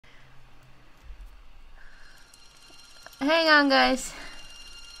Hang on, guys.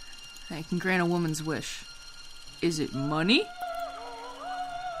 I can grant a woman's wish. Is it money?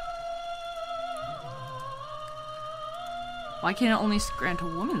 Why can't it only grant a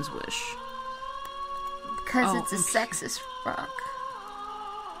woman's wish? Because it's a sexist rock.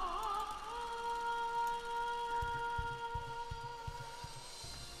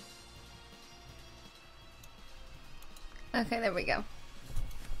 Okay, there we go.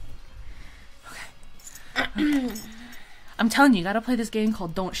 Okay. I'm telling you gotta play this game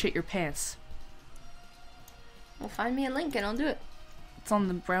called Don't Shit Your Pants. Well, find me a link and I'll do it. It's on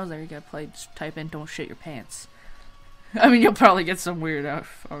the browser. You gotta play. Just type in "Don't Shit Your Pants." I mean, you'll probably get some weird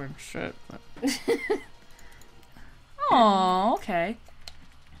fucking shit. But... Oh, okay.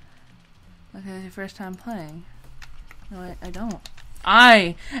 Okay, your first time playing. No, I don't.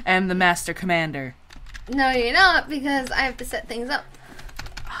 I am the master commander. No, you're not, because I have to set things up.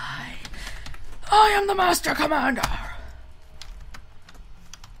 I am the master commander.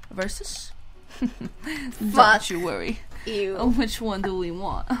 Versus? Don't you worry. You. Oh, which one do we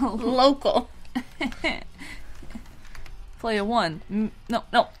want? Local. Player 1. No.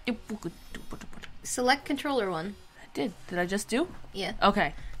 Select controller 1. I did. Did I just do? Yeah.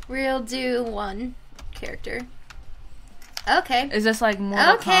 Okay. Real do 1 character. Okay. Is this like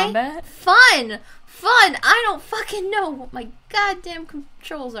Mortal Kombat? Fun! I don't fucking know what my goddamn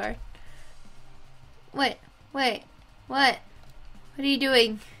controls are. Wait. What? What are you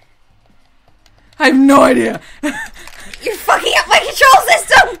doing? I have no idea. You're fucking up my control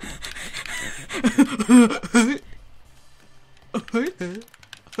system!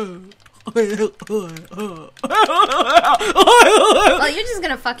 Well, you're just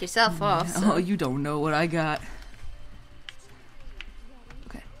gonna fuck yourself off. So. Oh, you don't know what I got.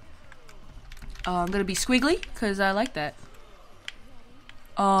 Okay. I'm gonna be squiggly, because I like that.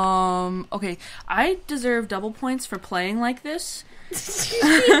 Okay. I deserve double points for playing like this.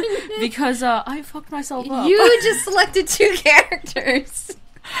 Because, I fucked myself up. You just selected 2 characters.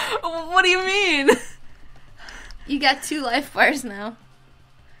 What do you mean? You got 2 life bars now.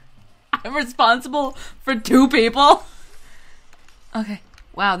 I'm responsible for 2 people? Okay.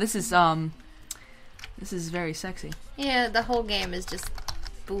 Wow, this is very sexy. Yeah, the whole game is just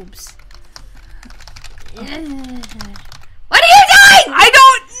boobs. What are you doing? I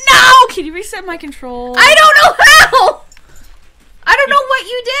don't know! Can you reset my control? I don't know how! I don't know what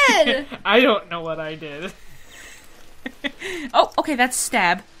you did! I don't know what I did. Oh, okay, that's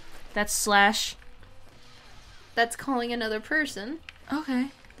stab. That's slash. That's calling another person.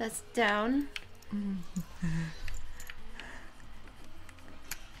 Okay. That's down.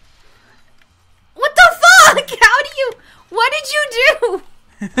 What the fuck? How do you... What did you do?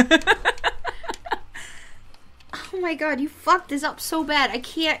 Oh my god, you fucked this up so bad. I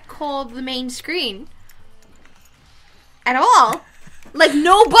can't call the main screen. At all. Like,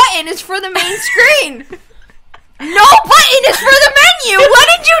 no button is for the main screen. No button is for the menu. What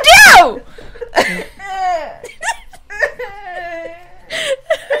did you do?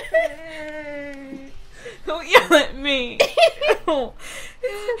 Don't yell at me. Oh.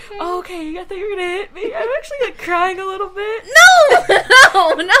 Okay, I thought you were gonna hit me. I'm actually like crying a little bit. No,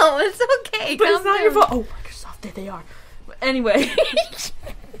 it's okay. But Calm it's not down. your fault. Oh, Microsoft, there they are. But anyway.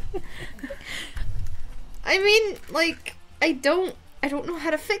 I mean, like, I don't know how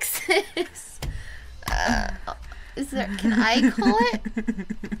to fix this. Can I call it?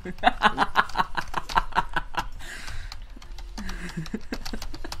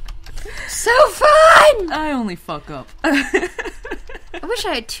 So fun! I only fuck up. I wish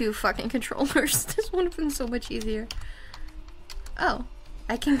I had 2 fucking controllers. This would have been so much easier. Oh,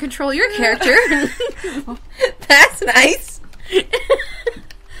 I can control your character. That's nice. Wait.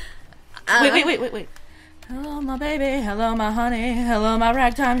 Hello, my baby. Hello, my honey. Hello, my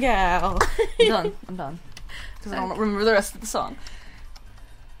ragtime gal. I'm done. Because I don't remember the rest of the song.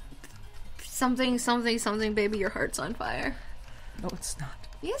 Something, baby, your heart's on fire. No, it's not.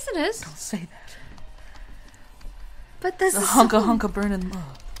 Yes, it is. Don't say that. But this It's is a hunka burning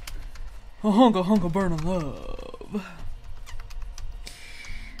love. A hunka burning love.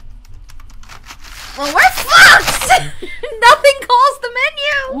 Well, we're fucked! Nothing calls the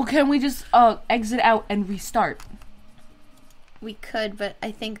menu! Well, can we just exit out and restart? We could, but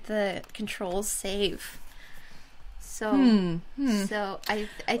I think the controls save. So, so I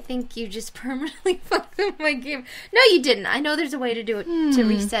think you just permanently fucked up my game. No, you didn't. I know there's a way to do it to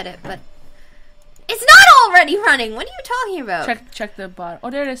reset it, but it's not already running. What are you talking about? Check the bottom. Oh,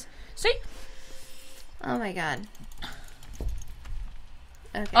 there it is. See? Oh my god.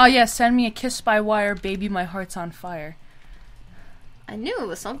 Okay. Oh yeah, send me a kiss by wire, baby. My heart's on fire. I knew it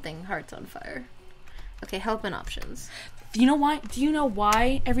was something. Heart's on fire. Okay, help and options. Do you know why? Do you know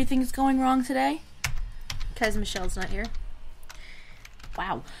why everything's going wrong today? Because Michelle's not here.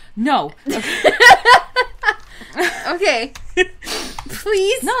 Wow. No. Okay.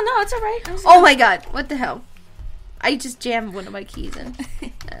 Please. No, it's alright. Oh my god, what the hell? I just jammed one of my keys in.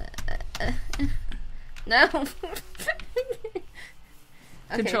 No. Okay.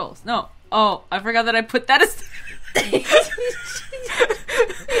 Controls. No. Oh, I forgot that I put that as...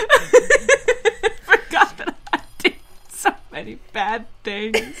 forgot that I did so many bad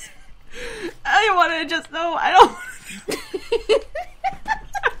things. I want to just know. I don't...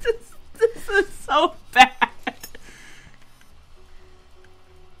 This is so bad.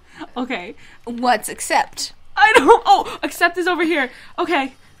 Okay. What's accept? I don't... Oh, accept is over here.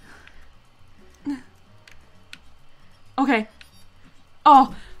 Okay. Okay.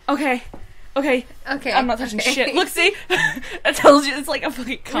 Oh, okay. Okay. Okay. I'm not touching shit. Look, see? That tells you it's like a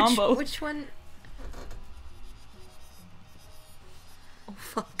fucking combo. Which one? Oh,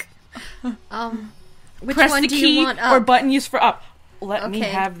 fuck. Which Press one the do key you want up? or button used for up. Let me Okay.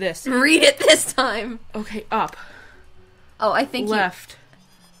 have this. Read it this time. Okay, up. Oh, I think Left.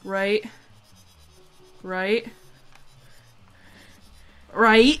 Right. Right.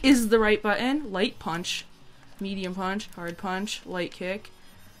 Right is the right button. Light punch. Medium punch. Hard punch. Light kick.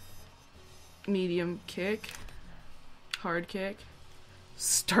 Medium kick. Hard kick.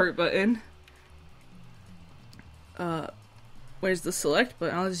 Start button. Where's the select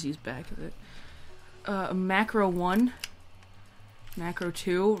button? I'll just use back of it. Macro 1. Macro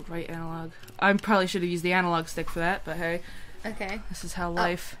 2. Right analog. I probably should have used the analog stick for that, but hey. Okay. This is how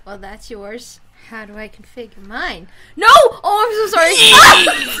life... Well, that's yours. How do I configure mine? No! Oh, I'm so sorry.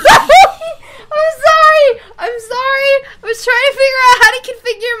 I'm sorry. I'm sorry. I was trying to figure out how to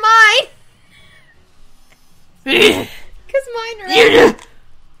configure mine. Because mine are...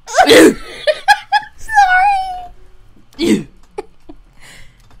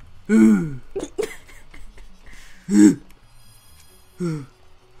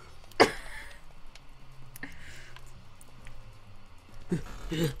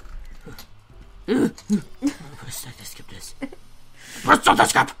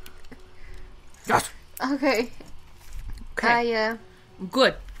 Okay. Okay. I'm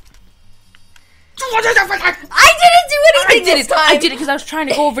good. I didn't do anything this time. I did it because I was trying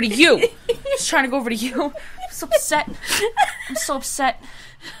to go over to you. I was trying to go over to you. I'm so upset. I'm so upset.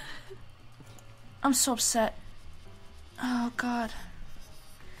 I'm so upset. Oh, God.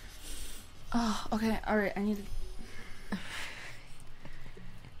 Oh, okay. Alright, I need to...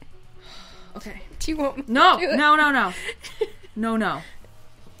 Okay. Do you want me No, to do it? no.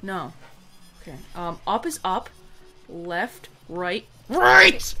 No. Okay. Up is up. Left, right.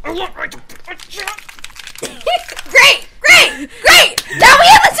 Right! Great! Now we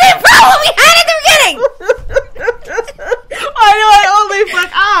have the same problem we had at the beginning! Why do I only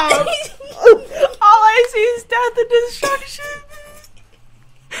fuck up? All I see is death and destruction.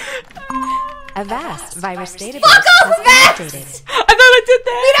 Avast virus database. Fuck off, has been Avast! updated. I thought I did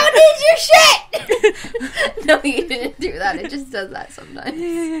that. We don't need your shit! No, you didn't do that. It just does that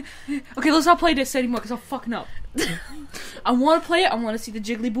sometimes. Okay, let's not play this anymore because I'll fucking up. I want to play it. I want to see the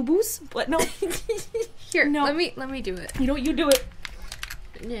jiggly boo boos, but no. Here, No. let me do it. You know what? You do it.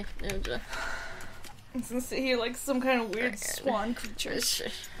 Yeah, no, I'm gonna sit here like some kind of weird swan creature.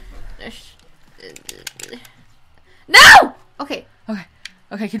 No! Okay.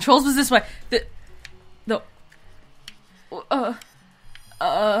 Okay, controls was this way.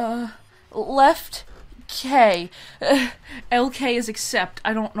 Left K. LK is accept.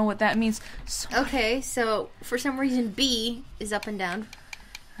 I don't know what that means. So Okay, so for some reason B is up and down.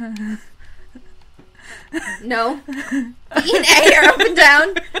 No. B and A are up and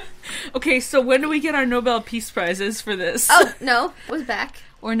down. okay, so when do we get our Nobel Peace Prizes for this? Oh, no. Was back.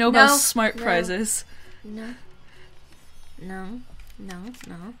 Or Nobel No, Smart no. Prizes? No. No.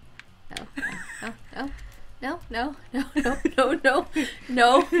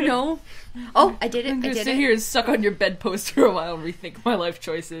 Oh, I did it. I'm I gonna did sit it. here and suck on your bedpost for a while and rethink my life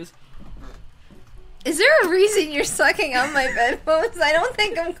choices. Is there a reason you're sucking on my bedpost? I don't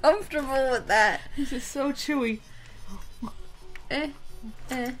think I'm comfortable with that. This is so chewy.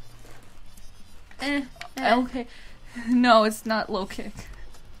 Okay. No, it's not low kick.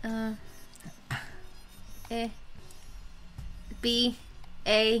 B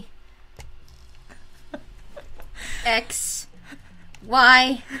A X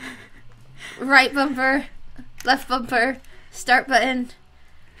Y right bumper, left bumper, start button,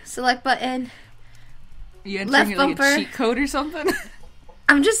 select button. You entering Left it like bumper. a cheat code or something?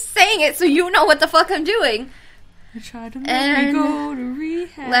 I'm just saying it so you know what the fuck I'm doing. I tried to make And- me go to read.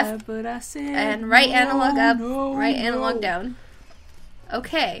 left, but I said and right analog up, no, right analog down.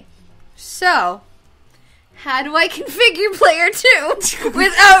 Okay, so how do I configure player 2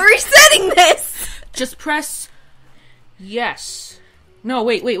 without resetting this? Just press yes. No,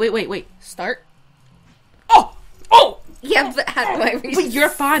 wait. Start. Oh! Yeah, but how do I reset? But you're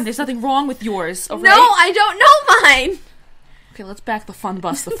fine. There's nothing wrong with yours. All No, right? I don't know mine. Okay, let's back the fun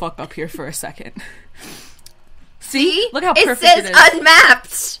bus the fuck up here for a second. See? Look how it perfect says it is.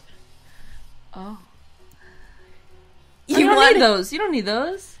 unmapped. Oh. You You don't want need those. You don't need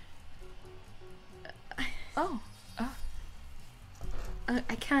those. Oh.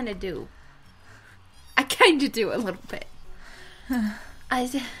 I kind of do. I kind of do a little bit.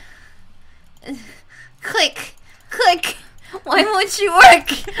 Click. Why won't you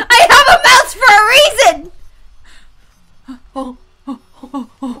work? I have a mouse for a reason.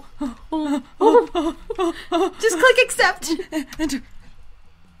 Just click accept. Enter.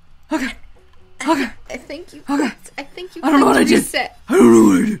 Okay. I think you. Okay. I think you. I don't know what I did. Reset. I don't know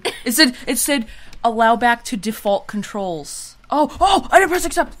what I did. It said allow back to default controls. Oh! I didn't press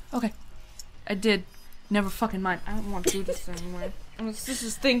accept. Okay. I did. Never fucking mind. I don't want to do this anymore. This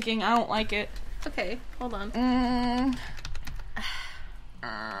is thinking. I don't like it. Okay, hold on.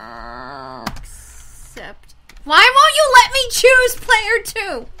 Accept. Why won't you let me choose player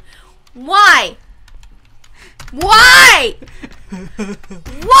 2? Why?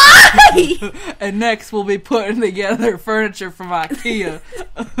 And next we'll be putting together furniture from IKEA.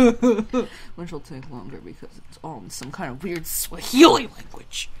 Which will take longer because it's all in some kind of weird Swahili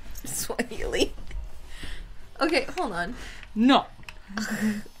language. Swahili. Okay, hold on. No.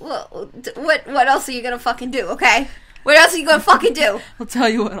 Well, what else are you gonna fucking do, okay? What else are you gonna fucking do? I'll tell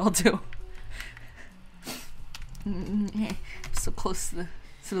you what I'll do. So close to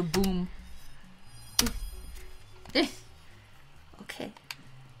the boom. Okay.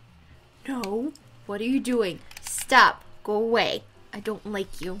 No. What are you doing? Stop. Go away. I don't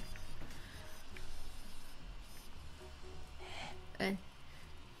like you. I'm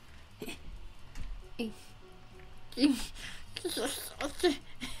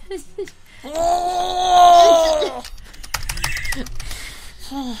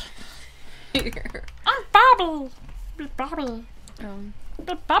Bobble. Bobble.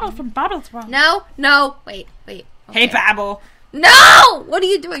 Bobble from Bobble's World. No. Wait. Okay. Hey, Babble. No! What are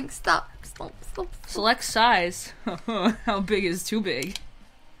you doing? Stop. Select size. How big is too big?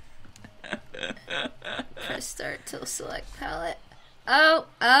 Press start to select palette.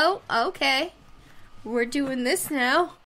 Oh, okay. We're doing this now.